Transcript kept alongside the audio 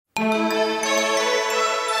The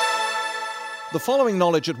following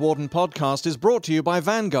Knowledge at Wharton podcast is brought to you by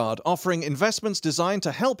Vanguard, offering investments designed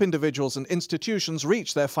to help individuals and institutions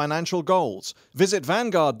reach their financial goals. Visit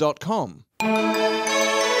Vanguard.com.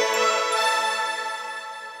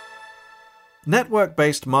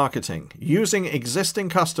 Network-based marketing, using existing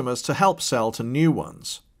customers to help sell to new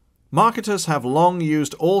ones. Marketers have long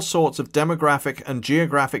used all sorts of demographic and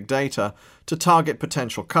geographic data to target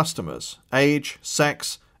potential customers: age,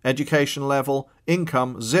 sex, education level,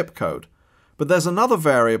 income, zip code. But there's another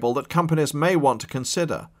variable that companies may want to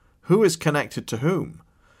consider: who is connected to whom?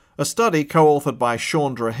 A study co-authored by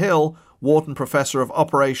Chandra Hill, Wharton Professor of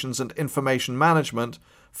Operations and Information Management,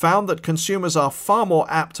 found that consumers are far more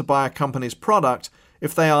apt to buy a company's product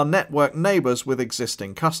if they are network neighbors with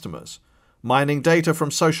existing customers. Mining data from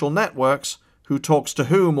social networks, who talks to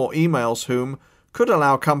whom or emails whom, could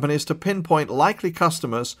allow companies to pinpoint likely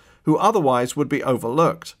customers who otherwise would be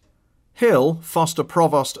overlooked. Hill, Foster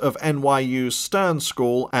Provost of NYU's Stern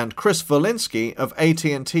School, and Chris Volinsky of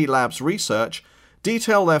AT&T Labs Research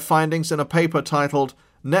detail their findings in a paper titled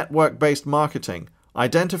Network-Based Marketing: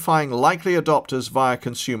 Identifying Likely Adopters via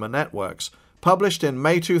Consumer Networks, published in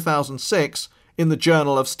May 2006 in the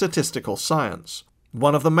Journal of Statistical Science.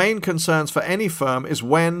 One of the main concerns for any firm is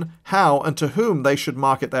when, how, and to whom they should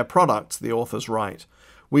market their products, the authors write.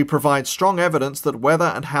 We provide strong evidence that whether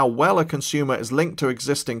and how well a consumer is linked to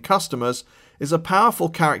existing customers is a powerful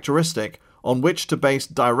characteristic on which to base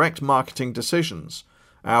direct marketing decisions.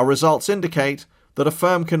 Our results indicate that a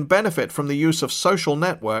firm can benefit from the use of social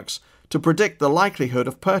networks to predict the likelihood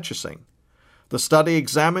of purchasing. The study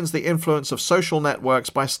examines the influence of social networks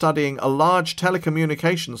by studying a large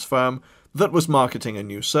telecommunications firm that was marketing a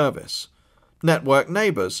new service. Network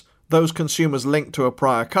neighbors, those consumers linked to a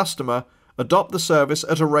prior customer, adopt the service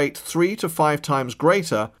at a rate 3 to 5 times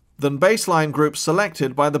greater than baseline groups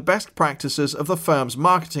selected by the best practices of the firm's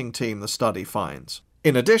marketing team, the study finds.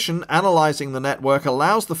 In addition, analyzing the network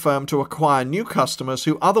allows the firm to acquire new customers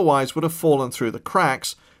who otherwise would have fallen through the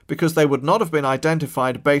cracks because they would not have been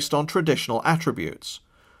identified based on traditional attributes.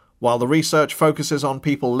 While the research focuses on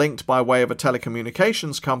people linked by way of a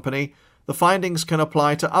telecommunications company, the findings can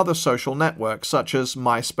apply to other social networks such as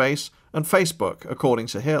MySpace and Facebook, according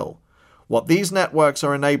to Hill. What these networks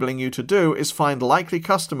are enabling you to do is find likely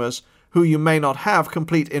customers who you may not have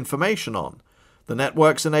complete information on. The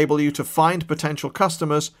networks enable you to find potential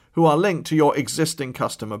customers who are linked to your existing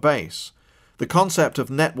customer base. The concept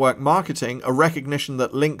of network marketing, a recognition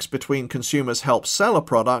that links between consumers help sell a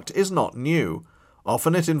product, is not new.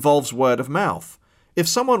 Often it involves word of mouth. If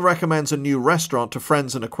someone recommends a new restaurant to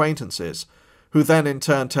friends and acquaintances, who then in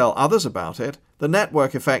turn tell others about it, the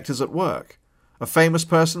network effect is at work. A famous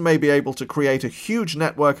person may be able to create a huge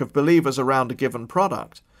network of believers around a given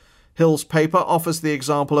product. Hill's paper offers the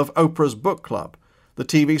example of Oprah's book club. The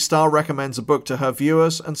TV star recommends a book to her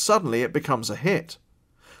viewers, and suddenly it becomes a hit.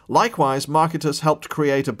 Likewise, marketers helped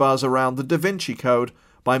create a buzz around the Da Vinci Code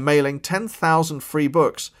by mailing 10,000 free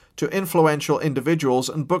books to influential individuals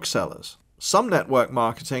and booksellers. Some network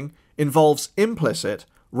marketing involves implicit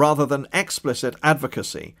rather than explicit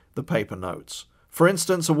advocacy, the paper notes. For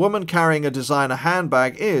instance, a woman carrying a designer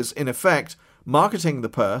handbag is, in effect, marketing the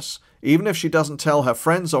purse, even if she doesn't tell her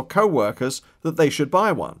friends or co-workers that they should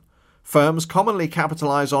buy one. Firms commonly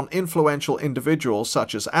capitalize on influential individuals,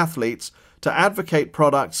 such as athletes, to advocate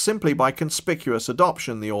products simply by conspicuous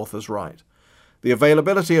adoption, the authors write. The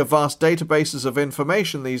availability of vast databases of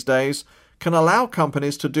information these days can allow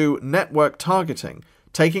companies to do network targeting,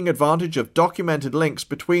 taking advantage of documented links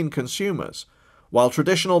between consumers. While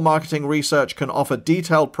traditional marketing research can offer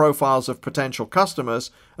detailed profiles of potential customers,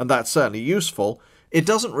 and that's certainly useful, it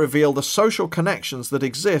doesn't reveal the social connections that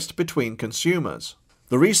exist between consumers.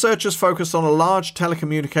 The researchers focused on a large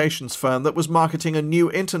telecommunications firm that was marketing a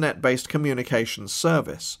new internet-based communications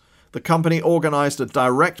service. The company organized a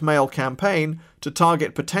direct mail campaign to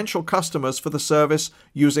target potential customers for the service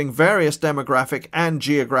using various demographic and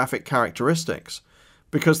geographic characteristics.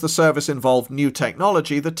 Because the service involved new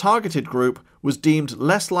technology, the targeted group was deemed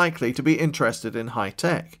less likely to be interested in high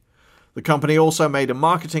tech. The company also made a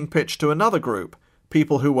marketing pitch to another group,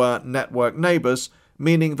 people who were network neighbors,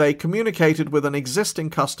 meaning they communicated with an existing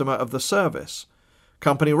customer of the service.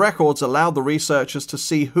 Company records allowed the researchers to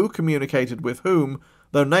see who communicated with whom,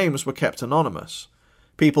 though names were kept anonymous.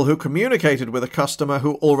 People who communicated with a customer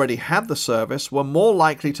who already had the service were more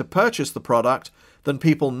likely to purchase the product than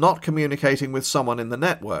people not communicating with someone in the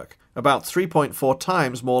network, about 3.4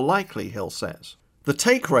 times more likely, Hill says. The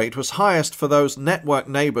take rate was highest for those network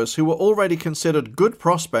neighbors who were already considered good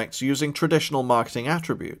prospects using traditional marketing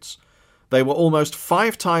attributes. They were almost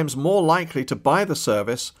 5 times more likely to buy the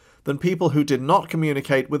service than people who did not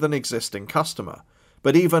communicate with an existing customer.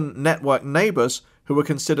 But even network neighbors, who were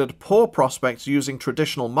considered poor prospects using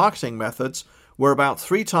traditional marketing methods, were about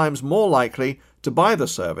 3 times more likely to buy the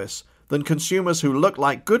service than consumers who looked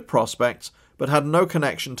like good prospects but had no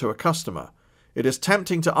connection to a customer. It is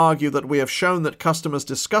tempting to argue that we have shown that customers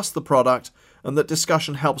discuss the product and that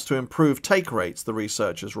discussion helps to improve take rates, the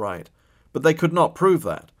researchers write. But they could not prove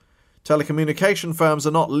that. Telecommunication firms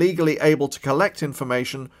are not legally able to collect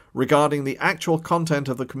information regarding the actual content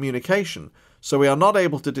of the communication, so we are not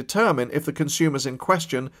able to determine if the consumers in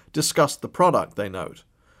question discussed the product, they note.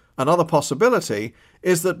 Another possibility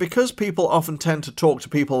is that because people often tend to talk to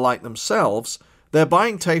people like themselves, their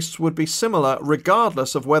buying tastes would be similar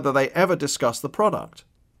regardless of whether they ever discuss the product.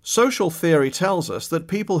 Social theory tells us that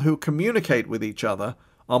people who communicate with each other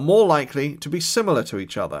are more likely to be similar to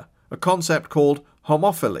each other, a concept called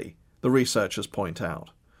homophily, the researchers point out.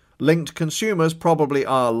 Linked consumers probably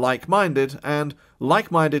are like-minded, and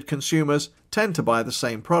like-minded consumers tend to buy the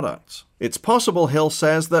same products. It's possible, Hill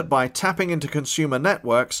says, that by tapping into consumer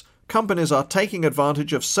networks, companies are taking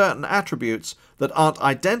advantage of certain attributes that aren't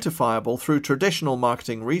identifiable through traditional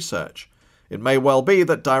marketing research. It may well be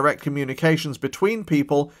that direct communications between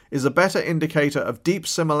people is a better indicator of deep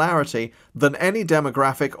similarity than any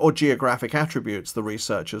demographic or geographic attributes, the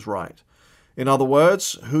researchers write. In other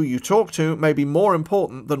words, who you talk to may be more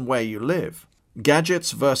important than where you live.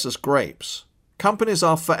 Gadgets versus grapes. Companies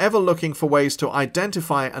are forever looking for ways to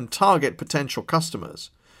identify and target potential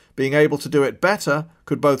customers. Being able to do it better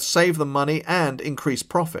could both save them money and increase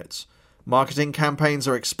profits. Marketing campaigns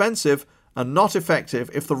are expensive and not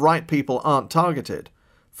effective if the right people aren't targeted.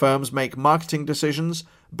 Firms make marketing decisions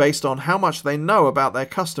based on how much they know about their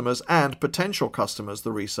customers and potential customers,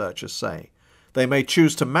 the researchers say. They may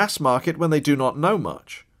choose to mass market when they do not know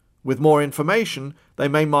much. With more information, they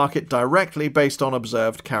may market directly based on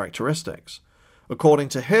observed characteristics. According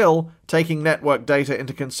to Hill, taking network data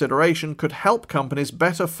into consideration could help companies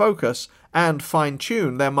better focus and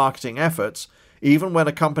fine-tune their marketing efforts, even when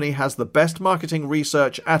a company has the best marketing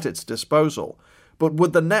research at its disposal. But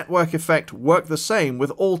would the network effect work the same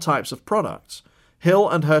with all types of products? Hill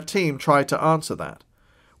and her team tried to answer that.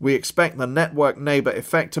 We expect the network neighbor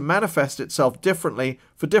effect to manifest itself differently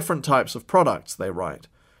for different types of products, they write.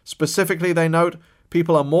 Specifically, they note,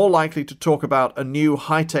 people are more likely to talk about a new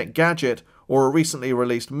high-tech gadget or a recently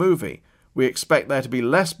released movie. We expect there to be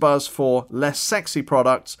less buzz for less sexy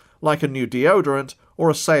products like a new deodorant or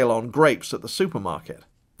a sale on grapes at the supermarket.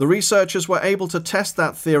 The researchers were able to test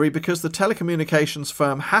that theory because the telecommunications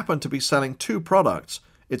firm happened to be selling 2 products,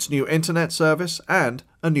 its new internet service and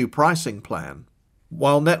a new pricing plan.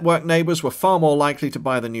 While network neighbors were far more likely to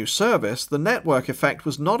buy the new service, the network effect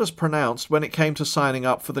was not as pronounced when it came to signing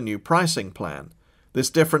up for the new pricing plan. This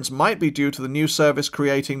difference might be due to the new service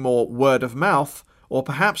creating more word of mouth, or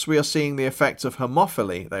perhaps we are seeing the effects of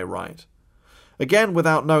homophily, they write. Again,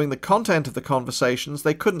 without knowing the content of the conversations,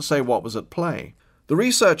 they couldn't say what was at play. The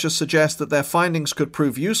researchers suggest that their findings could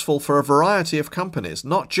prove useful for a variety of companies,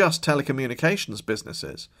 not just telecommunications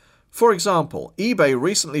businesses. For example, eBay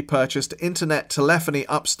recently purchased internet telephony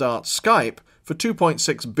upstart Skype for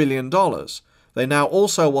 $2.6 billion. They now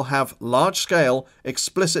also will have large-scale,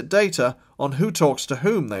 explicit data on who talks to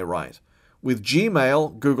whom, they write. With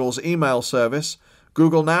Gmail, Google's email service,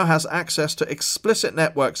 Google now has access to explicit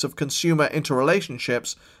networks of consumer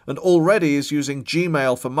interrelationships and already is using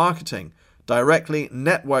Gmail for marketing. Directly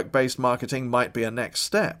network-based marketing might be a next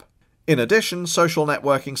step. In addition, social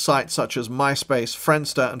networking sites such as MySpace,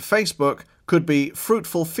 Friendster, and Facebook could be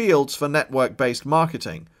fruitful fields for network-based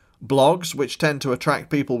marketing. Blogs, which tend to attract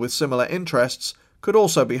people with similar interests, could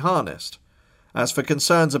also be harnessed. As for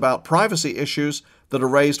concerns about privacy issues that are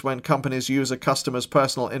raised when companies use a customer's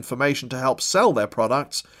personal information to help sell their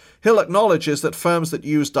products, Hill acknowledges that firms that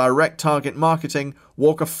use direct target marketing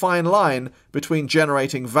walk a fine line between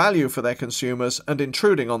generating value for their consumers and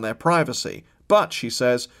intruding on their privacy. But, she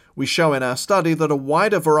says, we show in our study that a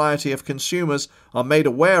wider variety of consumers are made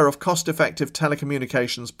aware of cost-effective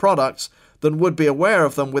telecommunications products than would be aware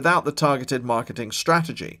of them without the targeted marketing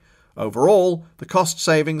strategy. Overall, the cost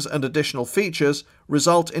savings and additional features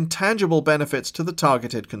result in tangible benefits to the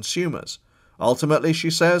targeted consumers. Ultimately, she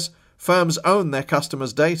says, firms own their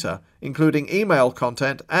customers' data, including email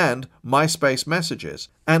content and MySpace messages,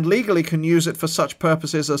 and legally can use it for such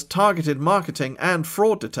purposes as targeted marketing and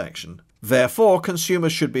fraud detection. Therefore,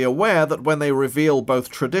 consumers should be aware that when they reveal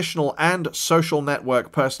both traditional and social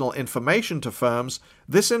network personal information to firms,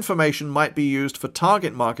 this information might be used for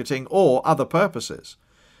target marketing or other purposes.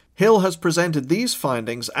 Hill has presented these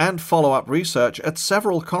findings and follow-up research at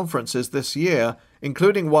several conferences this year,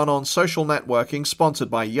 including one on social networking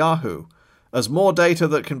sponsored by Yahoo. As more data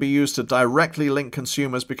that can be used to directly link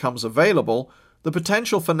consumers becomes available, the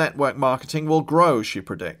potential for network marketing will grow, she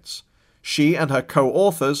predicts. She and her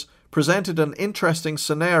co-authors presented an interesting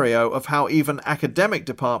scenario of how even academic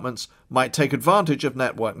departments might take advantage of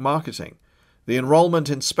network marketing. The enrollment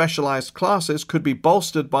in specialized classes could be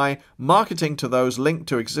bolstered by marketing to those linked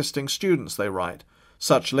to existing students, they write.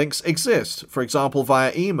 Such links exist, for example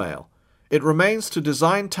via email. It remains to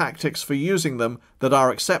design tactics for using them that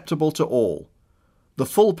are acceptable to all. The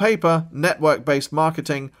full paper, Network-Based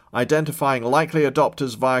Marketing, Identifying Likely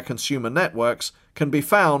Adopters via Consumer Networks, can be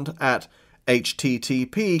found at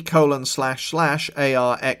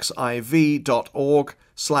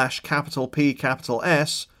http://arxiv.org/capital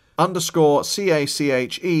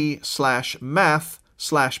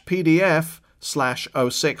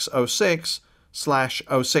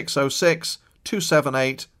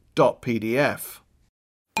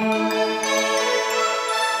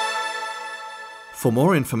For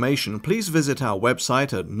more information, please visit our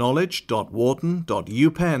website at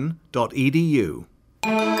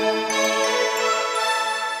knowledge.wharton.upenn.edu.